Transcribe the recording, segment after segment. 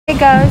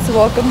guys,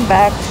 welcome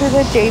back to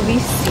the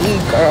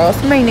JVC girls.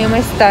 My name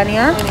is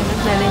Tania. My name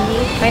is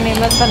Melanie. My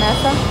name is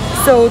Vanessa.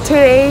 So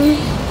today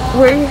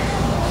we're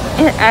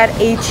at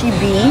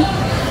HEB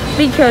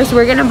because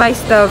we're gonna buy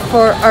stuff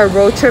for our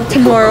road trip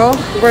tomorrow.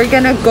 We're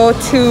gonna go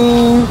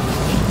to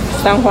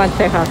San Juan,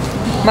 Texas.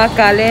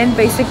 McAllen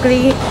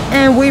basically,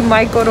 and we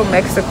might go to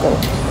Mexico.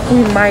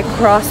 We might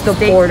cross the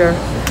border.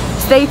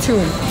 Stay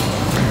tuned.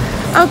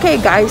 Okay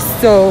guys,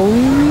 so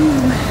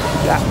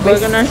yeah, We're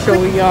gonna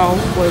show y'all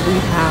what we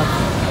have.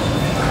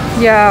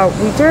 Yeah,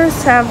 we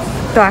just have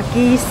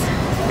Takis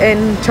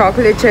and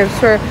chocolate chips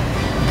for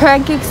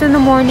pancakes in the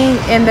morning,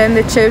 and then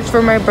the chips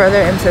for my brother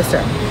and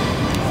sister.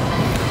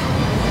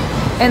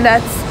 And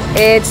that's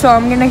it. So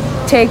I'm gonna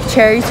take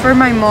cherries for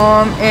my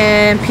mom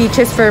and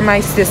peaches for my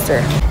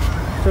sister.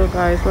 So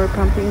guys, we're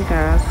pumping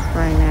gas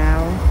right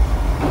now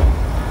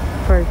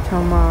for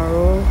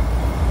tomorrow,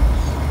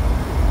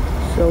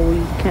 so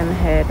we can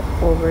head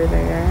over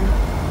there.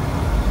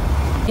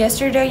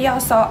 Yesterday y'all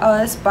saw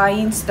us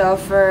buying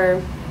stuff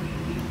for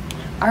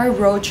our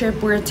road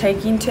trip we're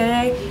taking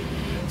today.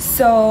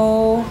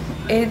 So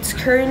it's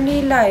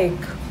currently like,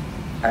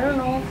 I don't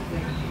know,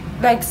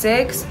 like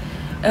 6,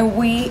 and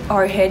we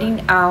are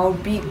heading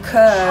out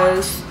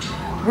because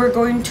we're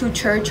going to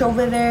church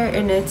over there,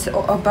 and it's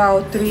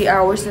about 3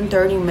 hours and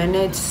 30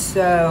 minutes,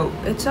 so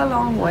it's a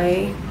long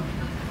way.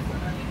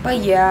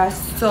 But yeah,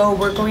 so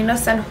we're going to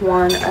San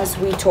Juan as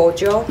we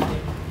told y'all.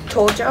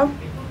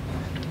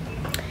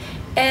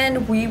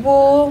 And we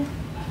will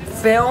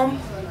film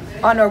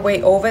on our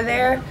way over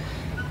there.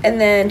 And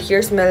then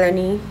here's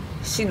Melanie.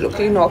 She's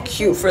looking all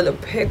cute for the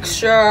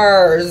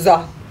pictures.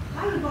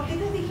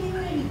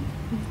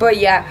 But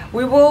yeah,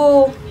 we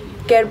will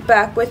get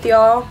back with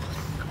y'all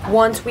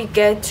once we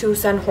get to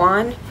San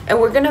Juan. And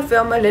we're gonna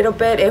film a little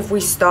bit if we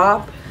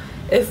stop.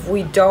 If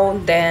we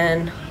don't,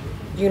 then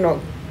you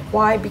know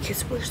why,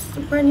 because we're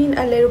running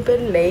a little bit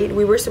late.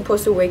 We were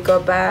supposed to wake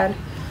up at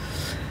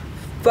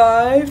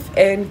 5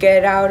 and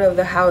get out of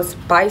the house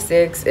by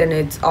 6, and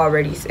it's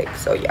already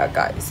 6. So yeah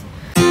guys,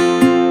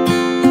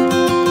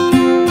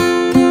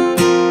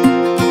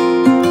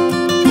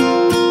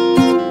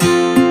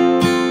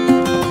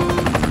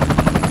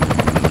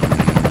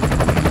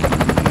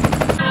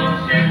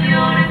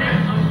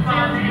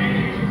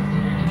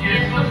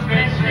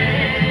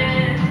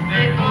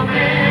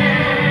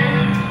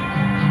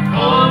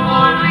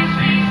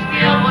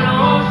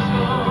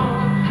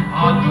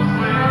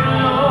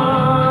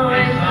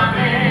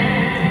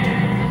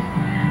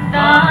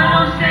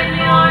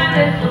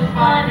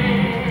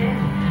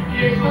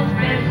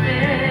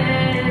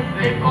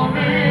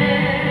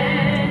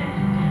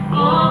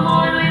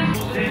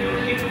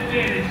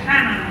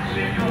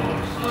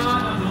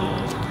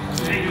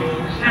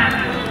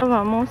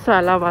 Vamos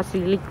a la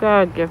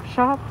Basílica Gift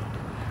Shop,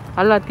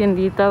 a la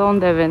tiendita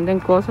donde venden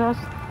cosas.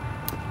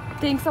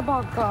 things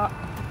about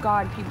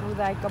God people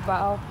like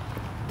about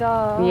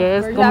the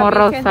Yes, como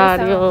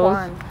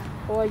rosarios.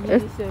 Or you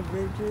dice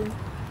Virgin.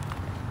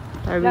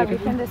 La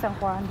Virgen de San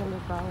Juan de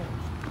los Bajes.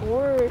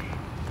 Or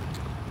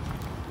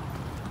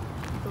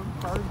the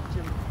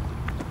Virgin.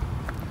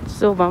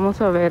 So vamos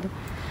a ver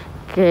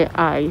qué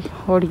hay.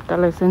 Ahorita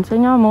les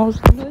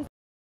enseñamos.